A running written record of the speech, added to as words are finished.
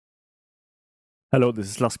Hello, this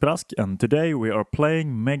is SlaskPrask, and today we are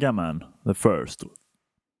playing Megaman, the first.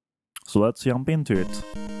 So let's jump into it.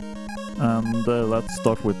 And let's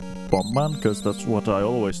start with Bombman, because that's what I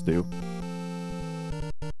always do.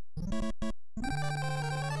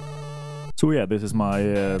 So yeah, this is my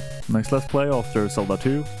next Let's Play after Zelda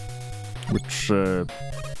 2, which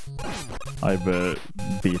I've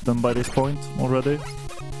beaten by this point already.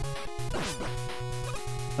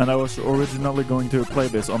 And I was originally going to play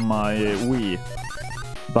this on my Wii,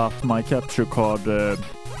 but my capture card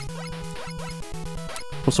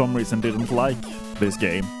for some reason didn't like this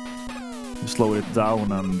game. You slowed it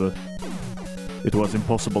down and it was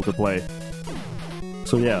impossible to play.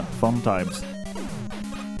 So yeah, fun times.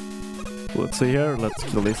 Let's see here, let's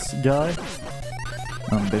kill this guy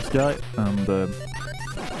and this guy, and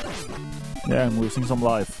yeah, I'm losing some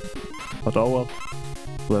life, but oh well.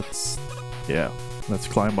 Let's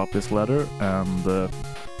climb up this ladder and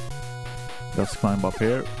just climb up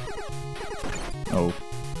here. Oh,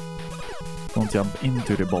 don't jump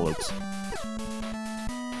into the bullets.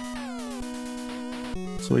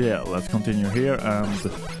 So yeah, let's continue here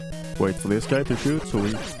and wait for this guy to shoot so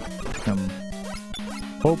we can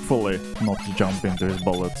hopefully not jump into his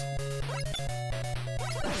bullet.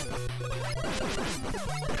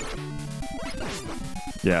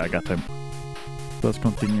 Yeah, I got him. Let's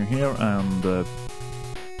continue here and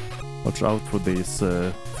watch out for these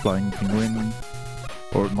flying penguin,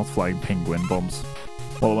 or not flying penguin bombs.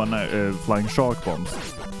 Well, when flying shark bombs.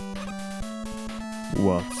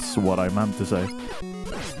 What's what I meant to say.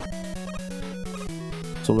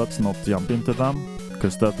 So let's not jump into them,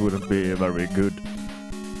 because that wouldn't be very good.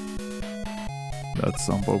 Let's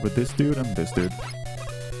jump over this dude and this dude.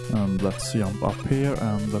 And let's jump up here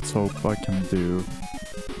and let's hope I can do...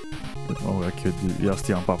 Oh, I could just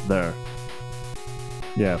jump up there.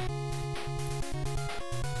 Yeah.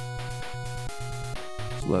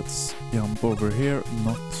 So let's jump over here,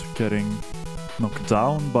 not getting knocked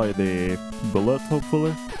down by the bullet,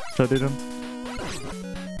 hopefully. Which I didn't.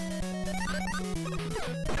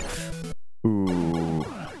 Ooh.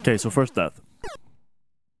 Okay, so first death.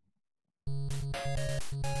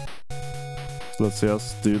 So let's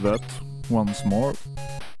just do that once more.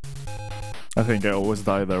 I think I always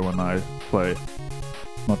die there when I play.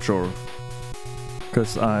 Not sure.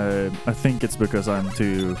 Because I think it's because I'm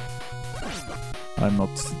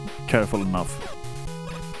not careful enough.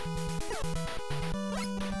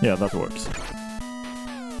 Yeah, that works.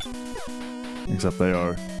 Except they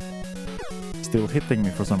are still hitting me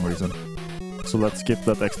for some reason. So let's skip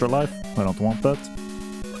that extra life. I don't want that.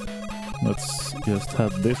 Let's just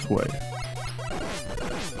head this way.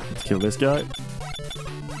 Let's kill this guy.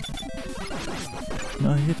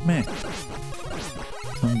 No, he hit me.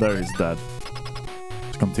 And there he's dead.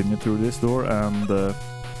 Let's continue through this door and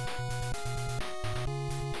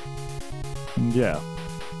yeah.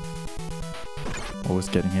 Always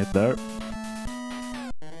getting hit there.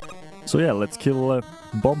 So yeah, let's kill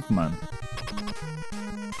Bombman.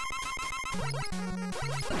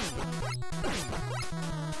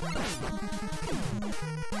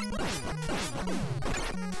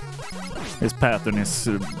 His pattern is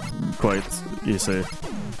quite easy.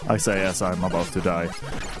 I say as I'm about to die.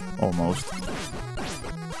 Almost.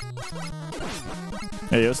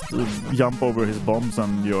 Yeah, just jump over his bombs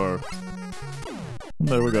and you're...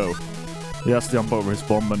 There we go. Just jump over his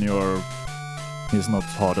bomb and you're... He's not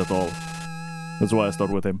hard at all. That's why I start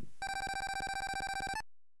with him.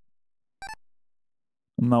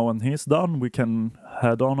 Now when he's done, we can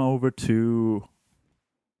head on over to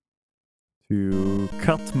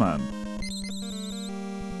Cutman.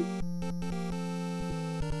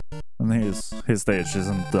 And his stage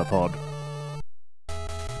isn't that hard.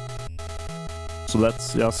 So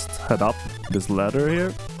let's just head up this ladder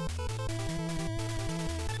here.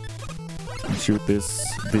 And shoot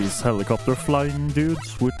these helicopter flying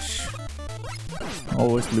dudes, which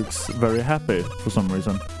always looks very happy for some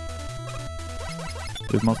reason.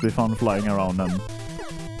 It must be fun flying around and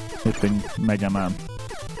hitting Megaman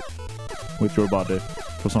with your body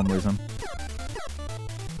for some reason.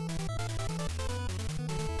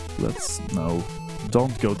 No,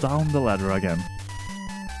 don't go down the ladder again.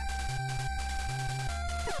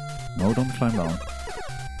 No, don't climb down.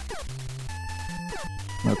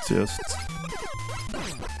 Let's just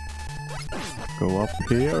go up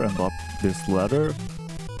here and up this ladder.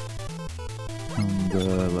 And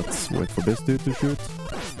let's wait for this dude to shoot.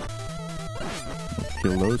 Let's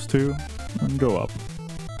kill those two and go up.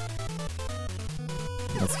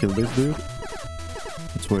 Let's kill this dude.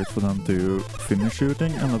 Let's wait for them to finish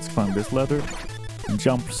shooting and let's climb this ladder and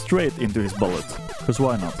jump straight into his bullet. Because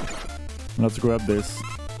why not? Let's grab this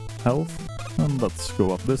health And let's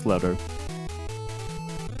go up this ladder.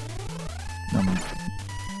 And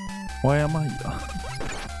why am I...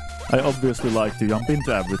 I obviously like to jump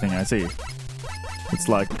into everything I see. It's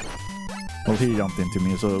like... Well, he jumped into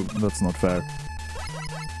me, so that's not fair.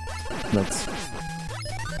 Let's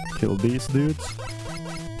kill these dudes.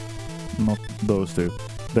 Not those two.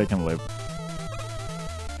 They can live.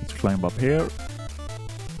 Let's climb up here.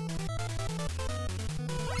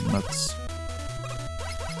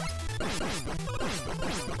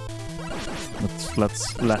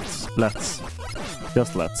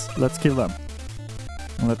 Let's kill them.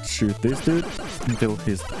 Let's shoot this dude until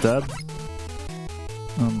he's dead.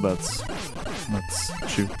 And let's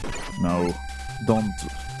shoot. No, don't.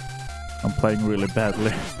 I'm playing really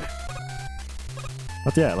badly.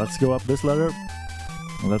 But yeah, let's go up this ladder.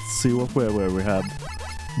 Let's see where we had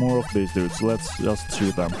more of these dudes. Let's just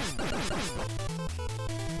shoot them.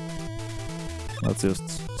 Let's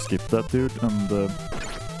just skip that dude and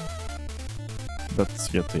let's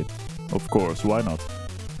get hit. Of course, why not?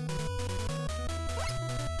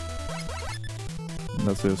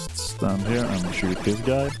 Let's just stand here and shoot this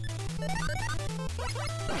guy.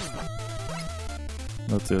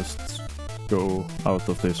 Let's just go out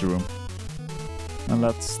of this room. And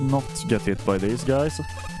let's not get hit by these guys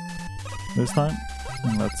this time.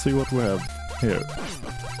 And let's see what we have here.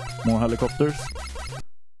 More helicopters.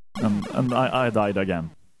 And I died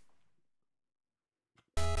again.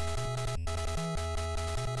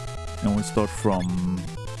 And we start from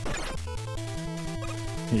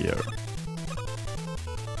here.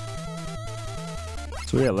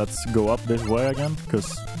 So yeah, let's go up this way again,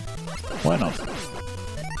 because why not?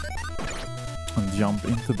 And jump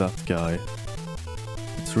into that guy.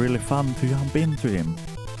 It's really fun to jump into him.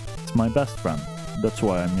 It's my best friend. That's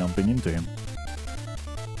why I'm jumping into him.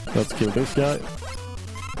 Let's kill this guy.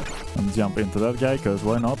 And jump into that guy, because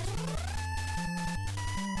why not?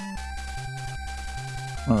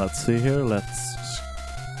 Well, let's see here. Let's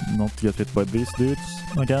not get hit by these dudes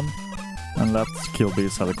again. And let's kill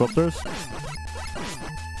these helicopters.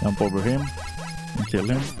 Jump over him. And kill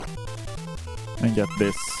him. And get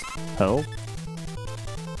this health.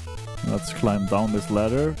 Let's climb down this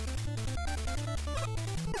ladder.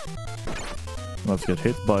 Let's get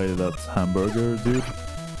hit by that hamburger dude.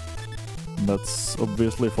 Let's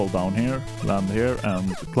obviously fall down here, land here,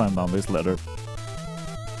 and climb down this ladder.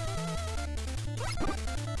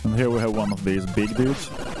 And here we have one of these big dudes.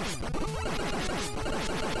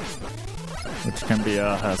 Which can be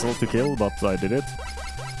a hassle to kill, but I did it.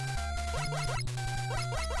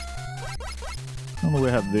 And we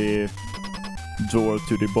have the door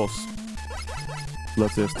to the boss.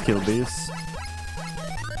 Let's just kill these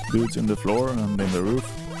dudes in the floor and in the roof,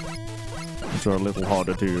 which are a little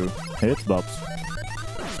harder to hit, but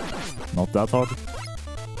not that hard.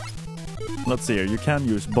 Let's see here, you can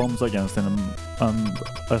use bombs against him, and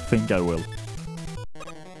I think I will.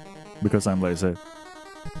 Because I'm lazy.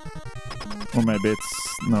 Or maybe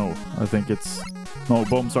it's... no, I think it's... no,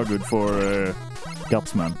 bombs are good for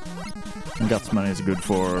Gutsman. And Gutsman is good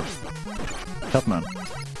for Catman.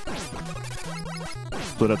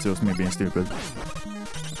 So that's just me being stupid.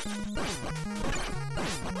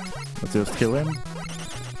 Let's just kill him.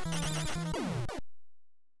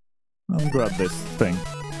 And grab this thing.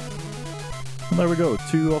 And there we go,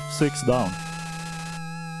 2 of 6 down.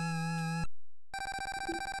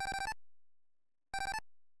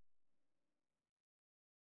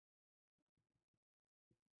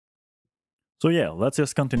 So yeah, let's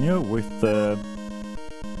just continue with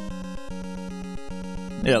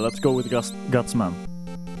yeah, let's go with Gutsman.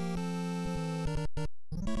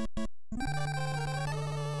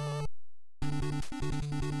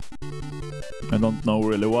 I don't know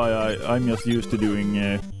really why, I'm just used to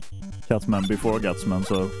doing Catman before Gutsman,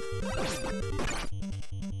 so...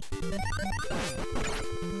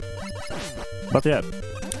 But yeah,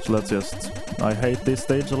 so let's just... I hate this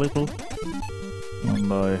stage a little.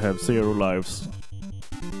 And I have 0 lives.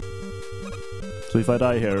 So if I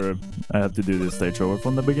die here, I have to do this stage over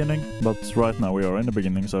from the beginning. But right now we are in the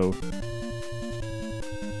beginning, so...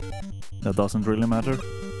 that doesn't really matter.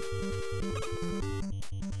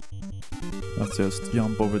 Let's just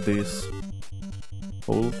jump over these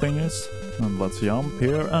whole thingies. And let's jump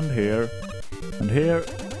here and here. And here,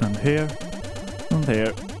 and here, and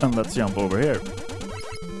here. And let's jump over here.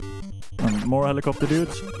 And more helicopter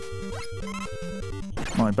dudes.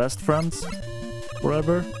 My best friends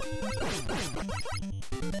forever.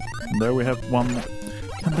 And there we have one.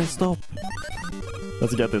 Can they stop?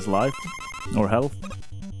 Let's get this life or health.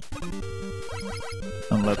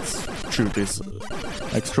 And let's shoot this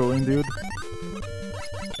X-throwing dude.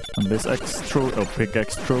 And this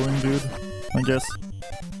pickaxe throwing dude. I guess.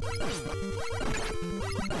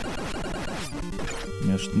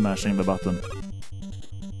 Just mashing the button.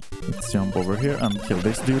 Let's jump over here and kill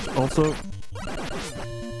this dude also.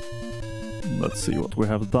 Let's see what we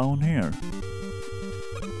have down here.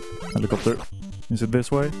 Helicopter. Is it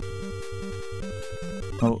this way?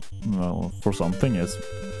 Oh, well, for something, yes.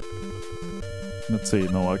 Let's see.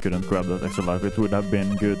 No, I couldn't grab that extra life. It would have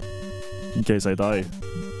been good in case I die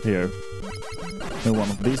here. And one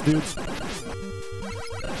of these dudes.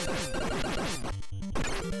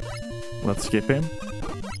 Let's skip him.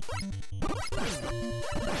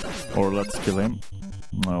 Or let's kill him.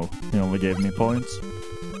 No, he only gave me points.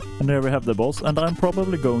 And there we have the boss, and I'm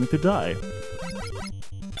probably going to die.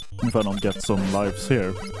 If I don't get some lives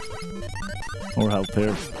here. Or health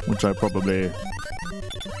here, which I probably...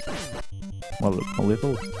 well, a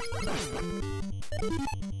little.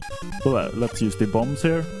 So let's use the bombs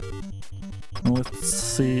here. And let's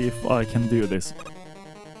see if I can do this.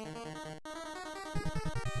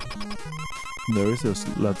 There is just...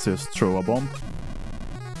 let's just throw a bomb.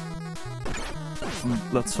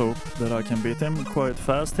 Let's hope that I can beat him quite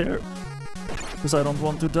fast here. Because I don't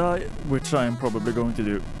want to die, which I am probably going to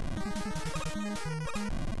do.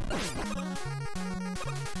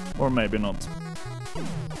 Or maybe not.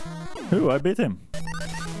 Ooh, I beat him.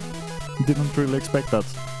 Didn't really expect that.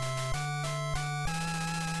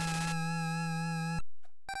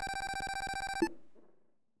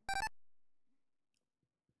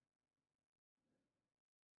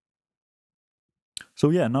 So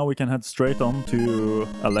yeah, now we can head straight on to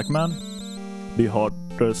Megaman, the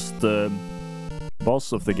hardest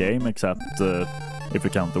boss of the game, except if you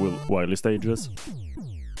count the wily stages.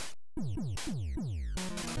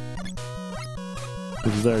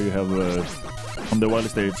 Because there you have, on the wily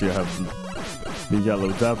stage you have the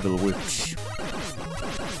yellow devil, which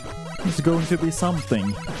is going to be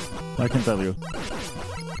something, I can tell you.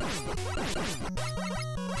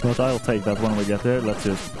 But I'll take that when we get there. Let's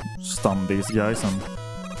just stun these guys and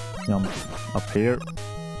jump up here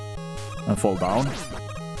and fall down.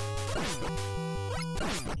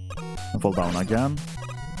 And fall down again.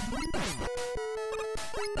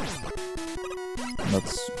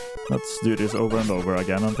 Let's do this over and over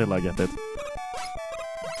again until I get it.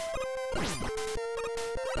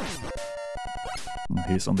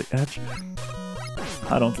 He's on the edge.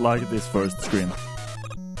 I don't like this first screen.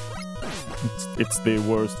 It's the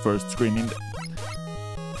worst first screen in the...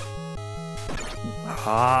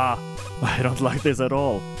 Ah! I don't like this at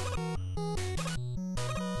all.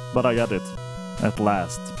 But I got it. At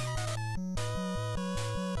last.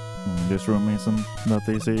 This room isn't that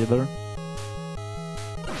easy either.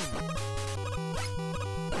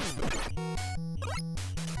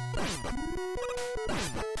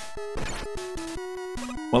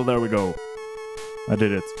 Well, there we go. I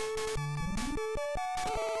did it.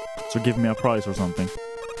 So give me a prize or something.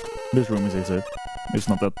 This room is easy. It's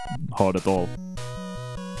not that hard at all.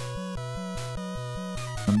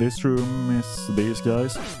 And this room is these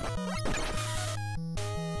guys.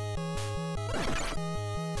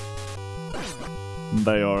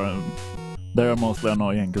 They are mostly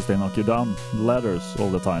annoying because they knock you down ladders all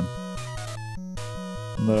the time.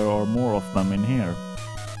 There are more of them in here.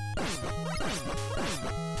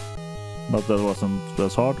 But that wasn't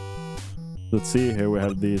as hard. Let's see, here we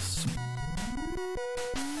have these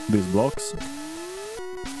blocks,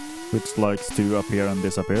 which likes to appear and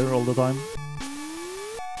disappear all the time.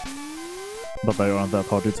 But they aren't that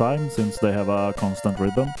hard to time, since they have a constant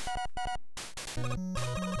rhythm.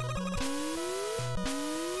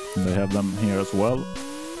 And they have them here as well.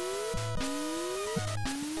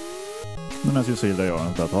 And as you see, they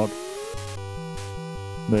aren't that hard.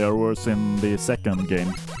 They are worse in the second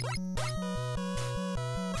game.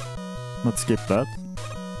 Let's skip that.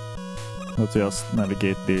 Let's just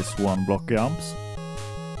navigate these one block jumps.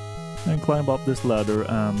 And climb up this ladder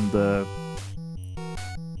and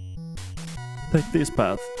take this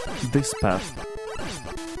path.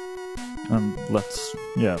 And let's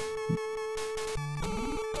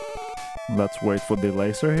wait for the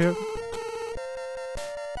laser here.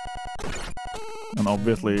 And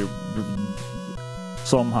obviously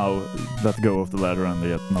somehow let go of the ladder and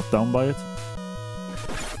get knocked down by it.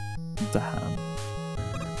 Damn.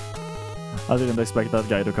 I didn't expect that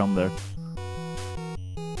guy to come there.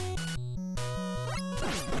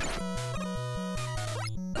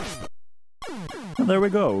 And there we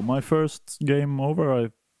go, my first game over, I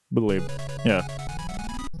believe. Yeah.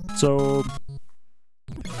 So...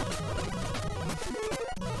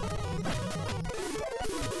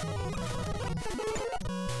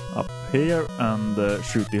 up here and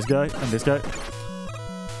shoot this guy, and this guy,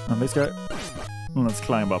 and this guy. And let's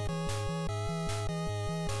climb up.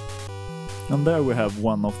 And there we have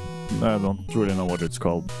one of... I don't really know what it's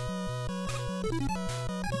called.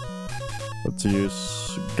 Let's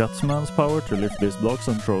use Gutsman's power to lift these blocks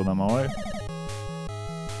and throw them away.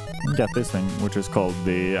 And get this thing, which is called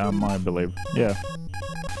the I believe. Yeah.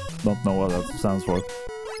 Don't know what that stands for.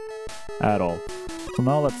 At all. So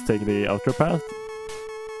now let's take the outer path.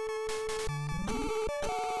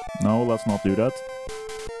 No, let's not do that.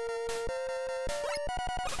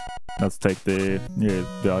 Let's take the... Yeah,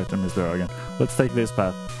 the item is there again. Let's take this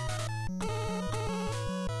path.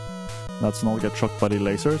 Let's not get shocked by the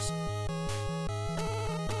lasers.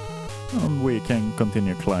 And we can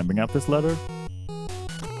continue climbing up this ladder.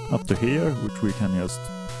 Up to here, which we can just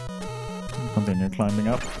continue climbing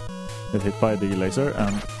up. Get hit by the laser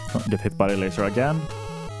and get hit by the laser again.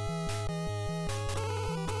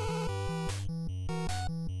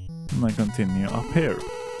 And then continue up here.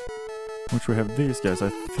 Which we have these guys, I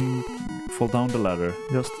think, fall down the ladder.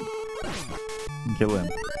 Just kill him.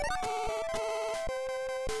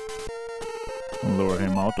 And lure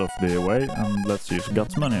him out of the way, and let's use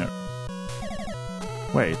Gutsman here.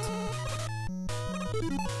 Wait.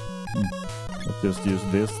 Let's just use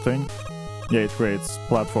this thing. Yeah, it creates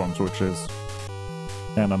platforms, which is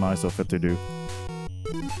kinda nice of it to do.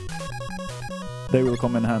 They will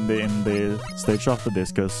come in handy in the stage after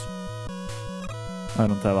this, because I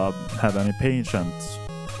don't have any patience.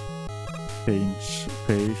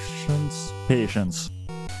 Patience.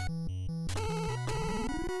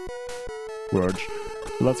 Words.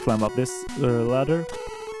 Let's climb up this ladder.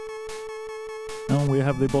 And we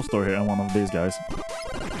have the boss door here and one of these guys.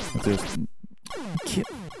 Let's just...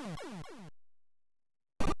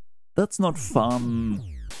 That's not fun.